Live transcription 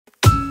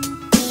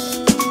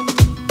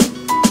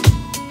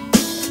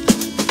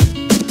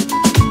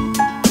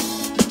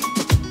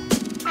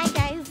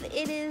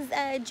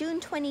June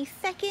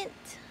 22nd,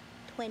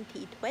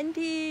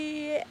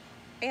 2020. I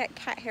got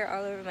cat hair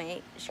all over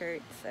my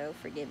shirt, so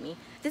forgive me.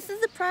 This is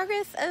the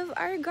progress of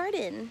our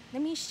garden.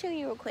 Let me show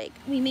you real quick.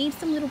 We made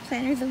some little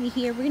planters over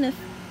here.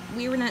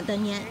 We were not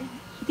done yet.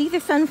 These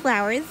are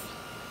sunflowers.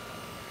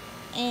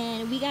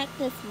 And we got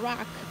this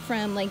rock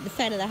from like the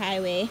side of the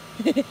highway.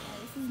 This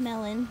is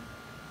melon.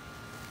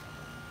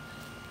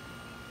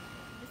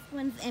 This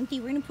one's empty.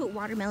 We're gonna put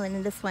watermelon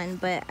in this one,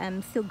 but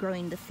I'm still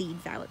growing the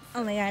seeds out.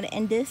 Oh my god,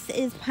 and this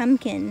is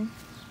pumpkin.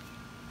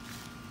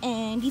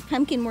 And these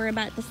pumpkin were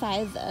about the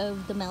size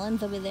of the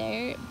melons over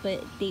there,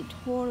 but they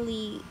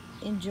totally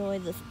enjoy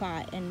the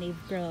spot and they've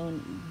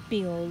grown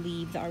big old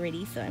leaves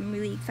already, so I'm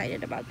really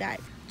excited about that.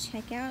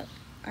 Check out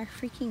our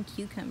freaking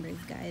cucumbers,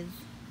 guys.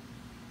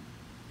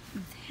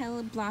 It's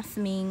hella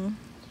blossoming.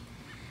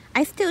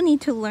 I still need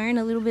to learn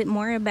a little bit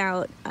more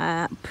about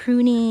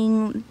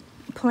pruning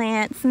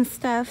plants and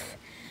stuff.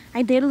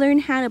 I did learn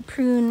how to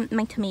prune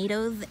my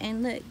tomatoes,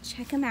 and look,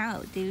 check them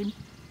out, dude.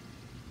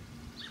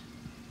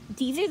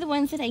 These are the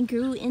ones that I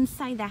grew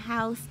inside the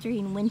house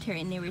during winter,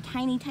 and they were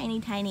tiny, tiny,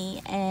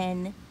 tiny,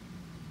 and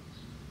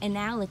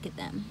now look at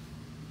them.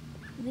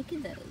 Look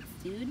at those,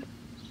 dude.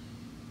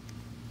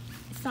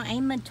 So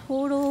I'm a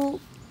total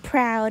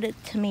proud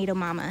tomato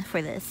mama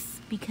for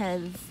this,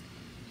 because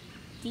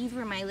these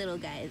were my little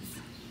guys.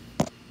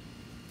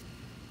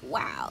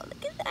 Wow,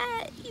 look at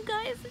that, you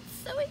guys,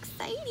 it's so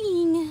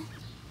exciting.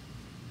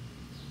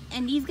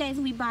 And these guys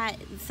we bought,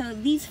 so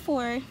these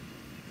 4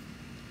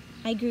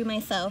 I grew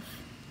myself.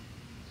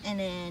 And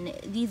then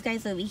these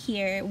guys over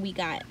here we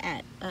got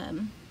at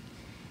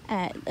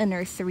a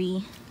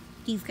nursery.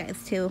 These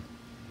guys too.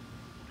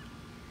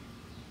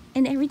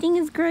 And everything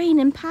is growing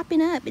and popping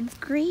up. It's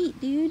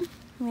great, dude.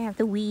 We have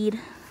to weed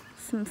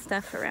some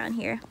stuff around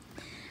here.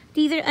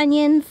 These are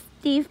onions.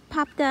 They've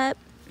popped up.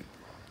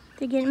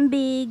 They're getting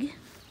big.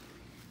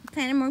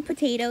 Planting more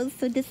potatoes.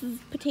 So this is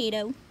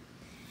potato.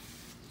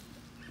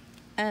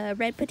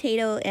 Red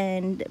potato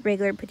and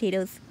regular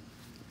potatoes.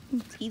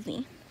 Excuse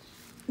me.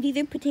 These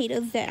are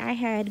potatoes that I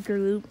had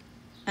grew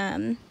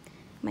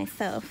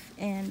myself,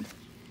 and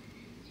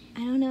I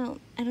don't know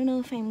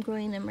if I'm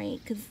growing them right,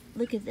 because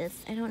look at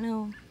this. I don't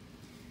know.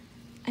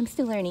 I'm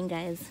still learning,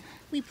 guys.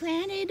 We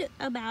planted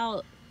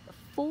about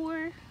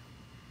 4,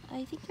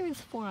 I think there was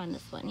 4 on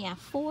this one. Yeah,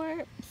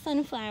 4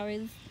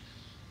 sunflowers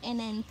and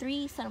then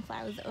 3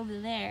 sunflowers over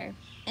there,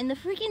 and the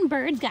freaking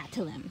birds got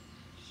to them.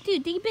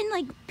 Dude, they've been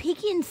like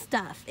picking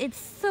stuff. It's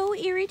so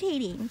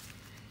irritating.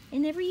 I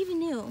never even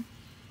knew.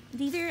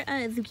 These are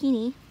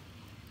zucchini.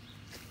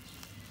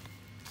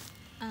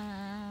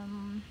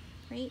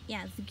 Right?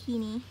 Yeah,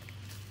 zucchini.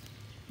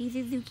 These are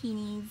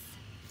zucchinis.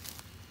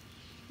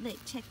 Look,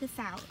 check this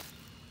out.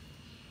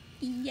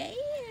 Yeah!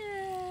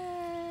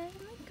 Oh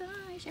my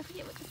gosh, I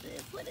forget what this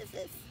is. What is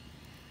this?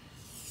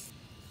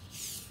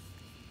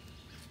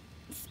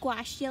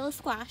 Squash, yellow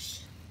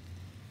squash.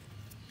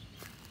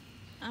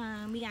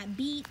 We got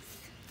beets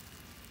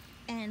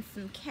and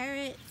some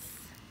carrots.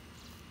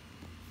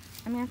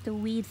 I'm gonna have to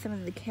weed some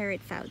of the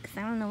carrots out because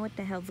I don't know what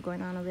the hell's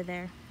going on over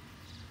there.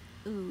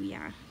 Ooh,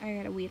 yeah, I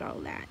gotta weed all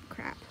that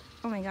crap.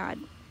 Oh my god.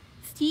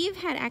 Steve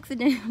had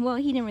well,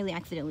 he didn't really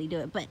accidentally do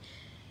it, but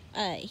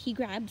he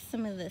grabbed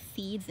some of the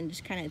seeds and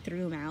just kind of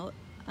threw them out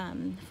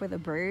for the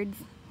birds,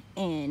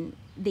 and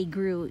they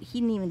grew. He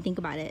didn't even think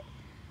about it,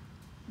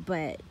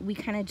 but we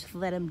kind of just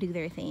let them do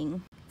their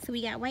thing. So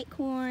we got white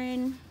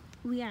corn.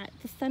 We got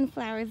the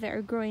sunflowers that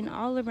are growing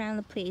all around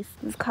the place.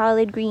 There's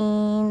collard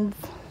greens.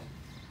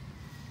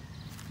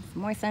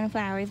 More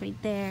sunflowers right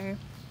there.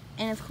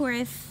 And of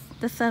course,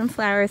 the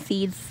sunflower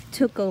seeds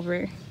took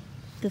over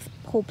this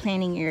whole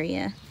planting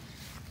area.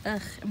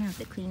 Ugh, I'm gonna have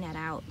to clean that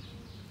out.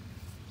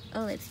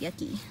 Oh, it's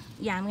yucky.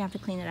 Yeah, I'm gonna have to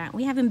clean it out.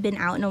 We haven't been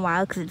out in a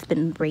while because it's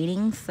been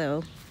raining,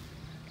 so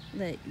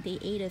look, they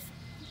ate us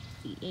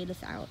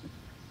out.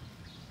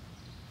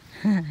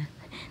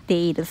 They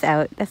ate us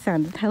out. That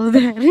sounded hella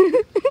bad.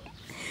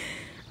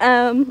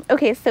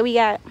 Okay, so we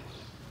got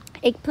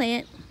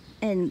eggplant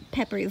and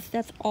peppers.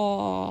 That's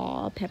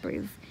all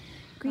peppers.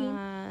 Green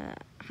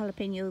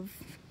jalapenos.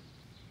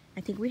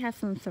 I think we have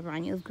some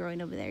serranos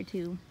growing over there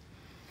too.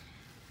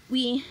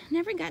 We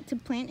never got to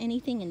plant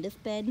anything in this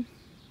bed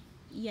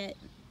yet.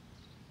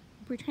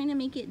 We're trying to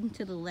make it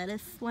into the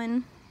lettuce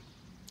one.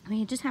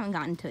 We just haven't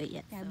gotten to it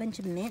yet. Got a bunch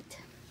of mint.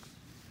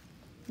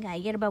 Got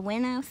yerba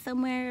buena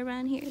somewhere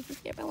around here. Is this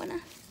yerba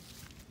buena?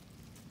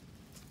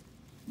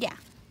 Yeah,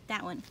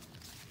 that one.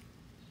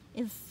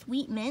 Is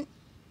sweet mint.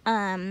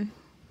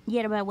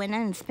 Yerba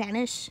buena in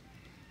Spanish,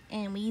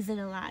 and we use it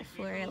a lot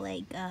for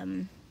like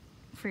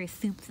for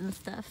soups and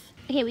stuff.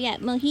 Okay, we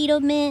got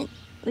mojito mint,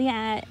 we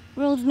got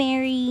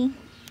rosemary,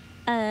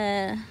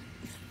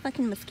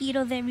 fucking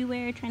mosquitoes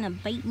everywhere trying to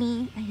bite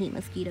me. I hate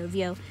mosquitoes,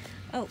 yo.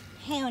 Oh,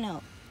 hell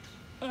no.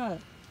 Ugh.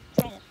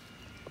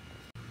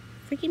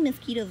 Freaking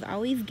mosquitoes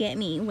always get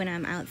me when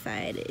I'm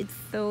outside. It's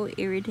so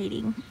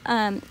irritating.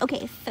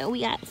 Okay, so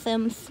we got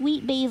some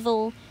sweet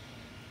basil.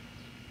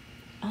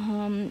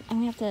 I'm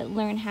gonna have to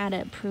learn how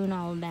to prune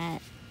all of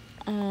that.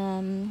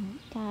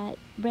 Got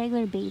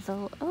regular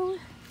basil. Oh,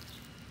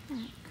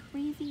 that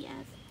crazy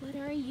ass, what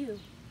are you?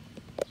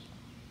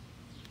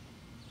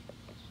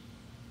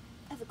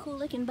 That's a cool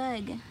looking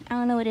bug. I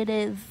don't know what it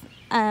is.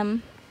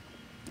 But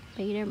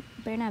you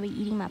better not be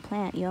eating my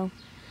plant, yo.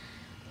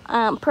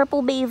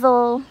 Purple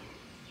basil.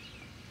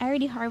 I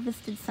already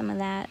harvested some of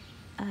that.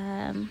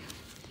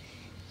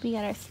 We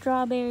got our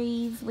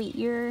strawberries. Wait,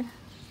 your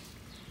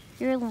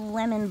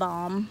lemon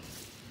balm.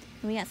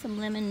 We got some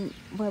lemon,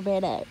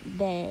 whatever.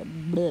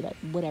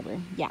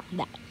 Yeah,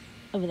 that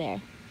over there.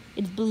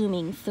 It's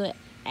blooming, so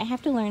I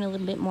have to learn a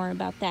little bit more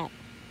about that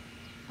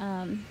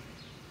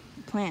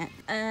plant.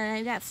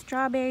 I got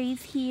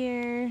strawberries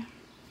here.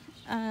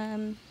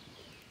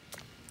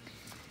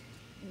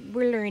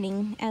 We're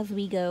learning as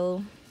we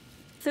go.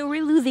 So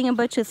we're losing a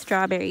bunch of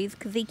strawberries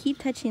because they keep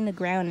touching the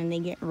ground and they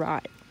get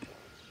rot.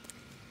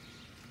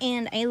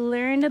 And I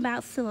learned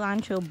about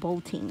cilantro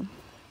bolting,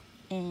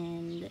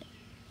 and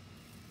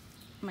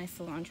my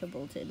cilantro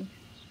bolted.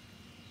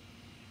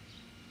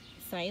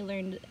 So I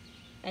learned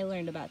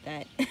about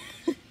that.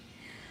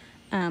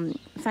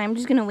 So I'm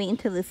just gonna wait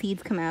until the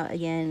seeds come out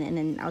again, and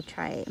then I'll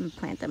try and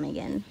plant them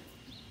again.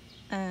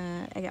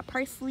 I got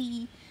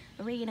parsley,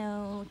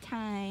 oregano,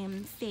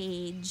 thyme,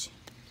 sage,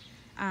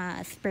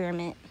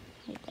 spearmint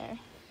right there.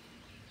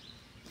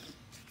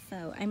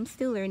 So I'm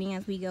still learning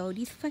as we go.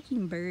 These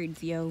fucking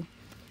birds, yo.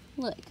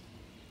 Look.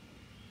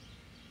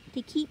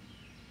 They keep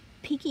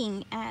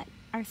picking at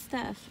our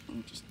stuff. Let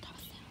me just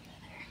toss that over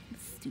there.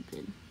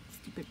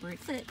 Stupid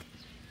birds.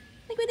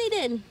 Look what they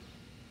did.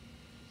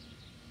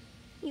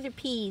 These are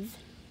peas.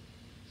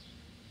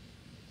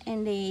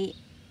 And they've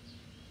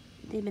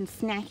been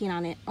snacking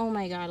on it. Oh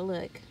my god,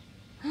 look.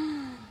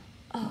 Oh,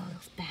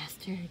 those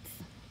bastards.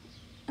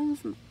 Those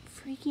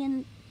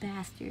freaking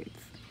bastards.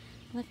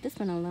 Left this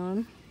one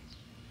alone.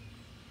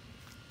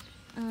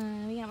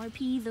 We got more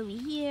peas over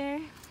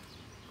here.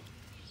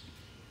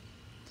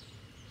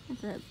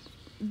 That's the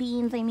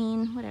beans, I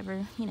mean,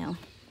 whatever, you know.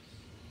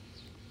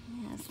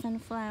 Yeah,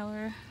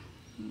 sunflower.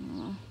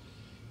 Oh,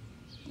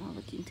 not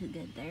looking too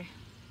good there.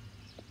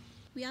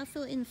 We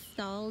also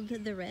installed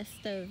the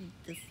rest of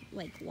this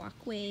like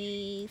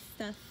walkway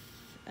stuff,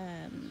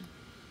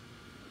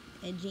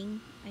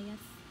 edging, I guess.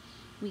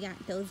 We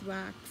got those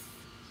rocks,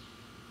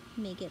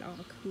 make it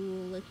all cool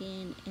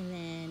looking, and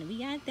then we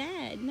got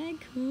that. Isn't that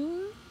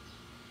cool?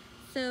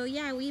 So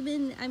yeah, we've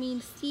been, I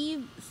mean,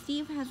 Steve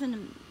has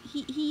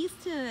he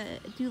used to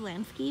do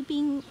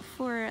landscaping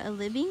for a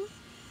living,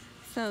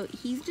 so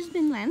he's just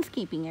been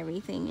landscaping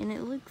everything, and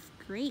it looks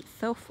great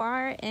so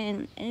far,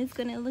 and it's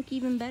gonna look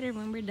even better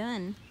when we're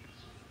done.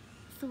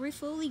 So we're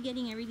slowly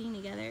getting everything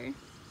together,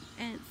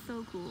 and it's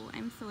so cool.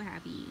 I'm so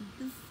happy.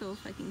 This is so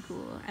fucking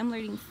cool. I'm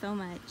learning so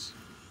much.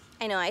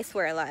 I know I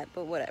swear a lot,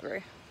 but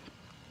whatever.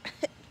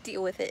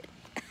 Deal with it.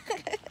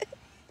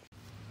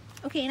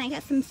 Okay, and I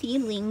got some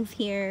seedlings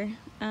here.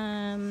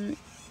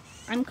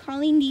 I'm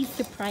calling these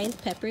surprise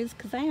peppers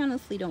because I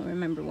honestly don't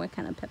remember what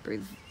kind of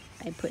peppers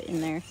I put in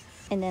there.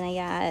 And then I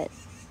got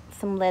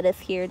some lettuce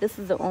here. This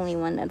is the only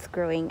one that's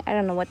growing. I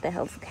don't know what the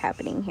hell's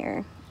happening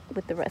here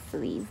with the rest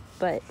of these,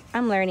 but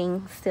I'm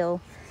learning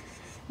still.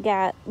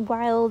 Got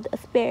wild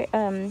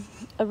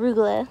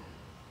arugula.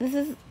 This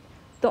is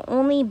the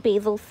only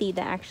basil seed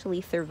that actually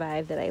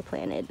survived that I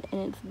planted,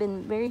 and it's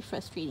been very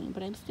frustrating,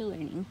 but I'm still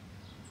learning.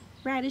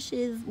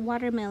 Radishes,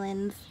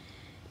 watermelons.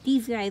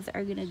 These guys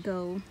are gonna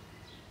go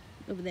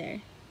over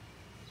there.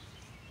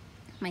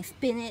 My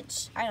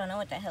spinach, I don't know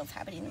what the hell's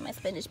happening to my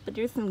spinach, but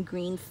there's some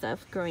green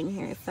stuff growing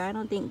here, so I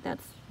don't think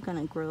that's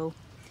gonna grow.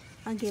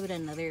 I'll give it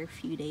another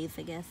few days,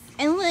 I guess.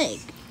 And look,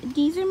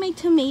 these are my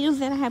tomatoes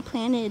that I have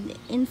planted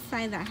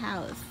inside the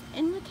house,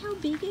 and look how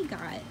big it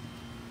got.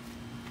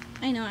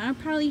 I know, I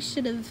probably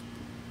should have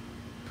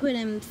put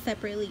them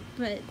separately,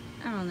 but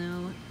I don't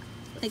know.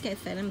 Like I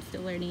said, I'm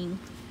still learning.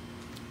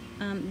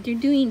 They're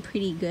doing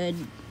pretty good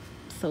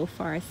so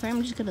far, so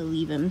I'm just gonna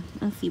leave them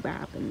and see what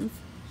happens.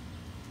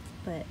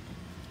 But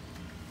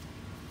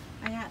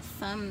I got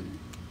some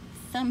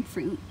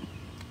fruit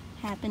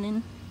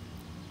happening,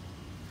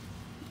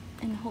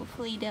 and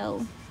hopefully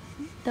they'll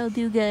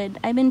do good.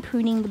 I've been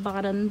pruning the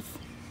bottoms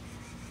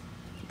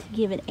to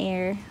give it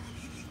air,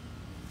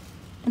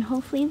 and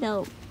hopefully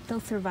they'll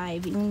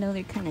survive, even though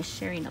they're kind of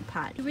sharing a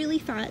pot. I really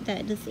thought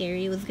that this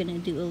area was gonna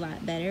do a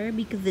lot better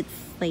because it's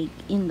like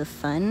in the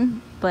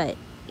sun, but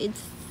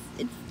it's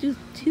just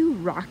too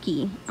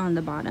rocky on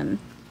the bottom.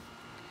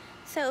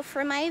 So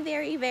for my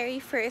very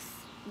first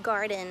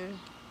garden,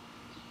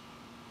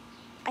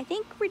 I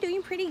think we're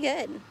doing pretty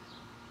good.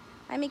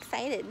 I'm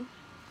excited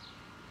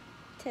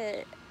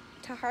to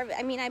harvest.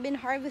 I mean, I've been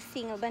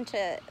harvesting a bunch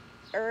of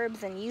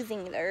herbs and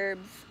using the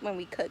herbs when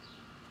we cook.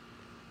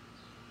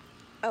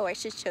 Oh, I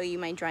should show you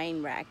my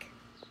drying rack.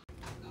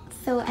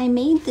 So I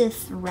made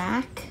this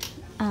rack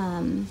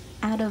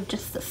out of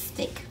just a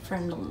stick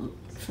from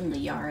the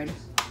yard.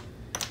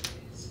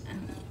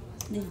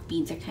 These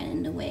beads are kind of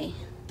in the way,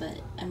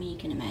 but I mean, you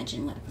can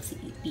imagine what these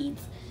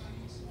beads.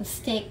 A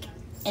stick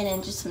and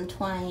then just some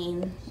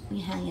twine.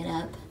 We hang it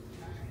up,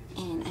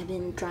 and I've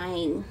been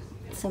drying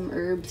some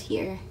herbs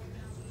here.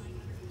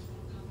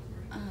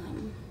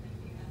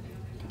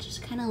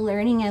 Just kind of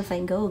learning as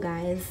I go,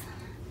 guys.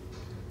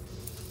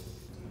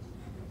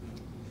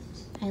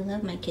 I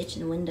love my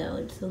kitchen window.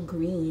 It's so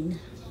green.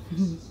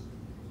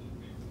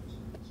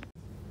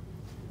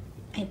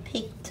 I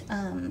picked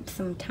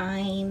some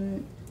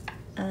thyme,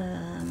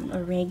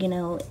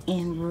 oregano,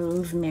 and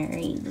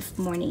rosemary this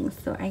morning,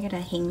 so I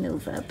gotta hang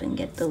those up and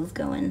get those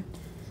going.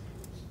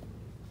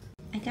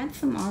 I got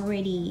some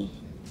already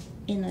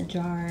in a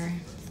jar,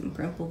 some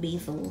purple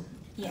basil.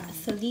 Yeah,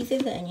 so these are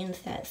the onions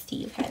that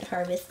Steve had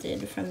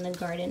harvested from the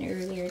garden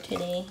earlier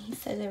today. He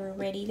said they were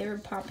ready, they were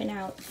popping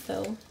out,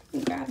 so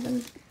we grabbed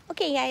them.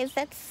 Okay guys,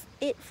 that's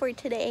it for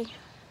today.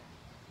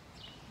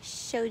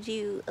 Showed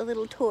you a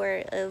little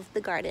tour of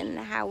the garden,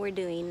 how we're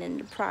doing and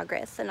the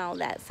progress and all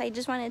that. So I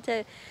just wanted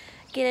to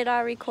get it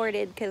all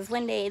recorded because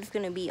one day it's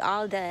going to be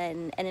all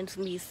done and it's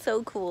going to be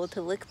so cool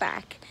to look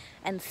back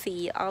and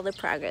see all the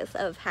progress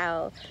of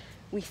how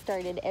we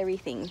started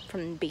everything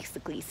from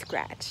basically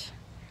scratch.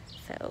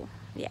 So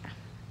yeah.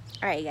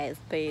 Alright guys,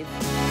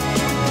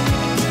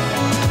 bye.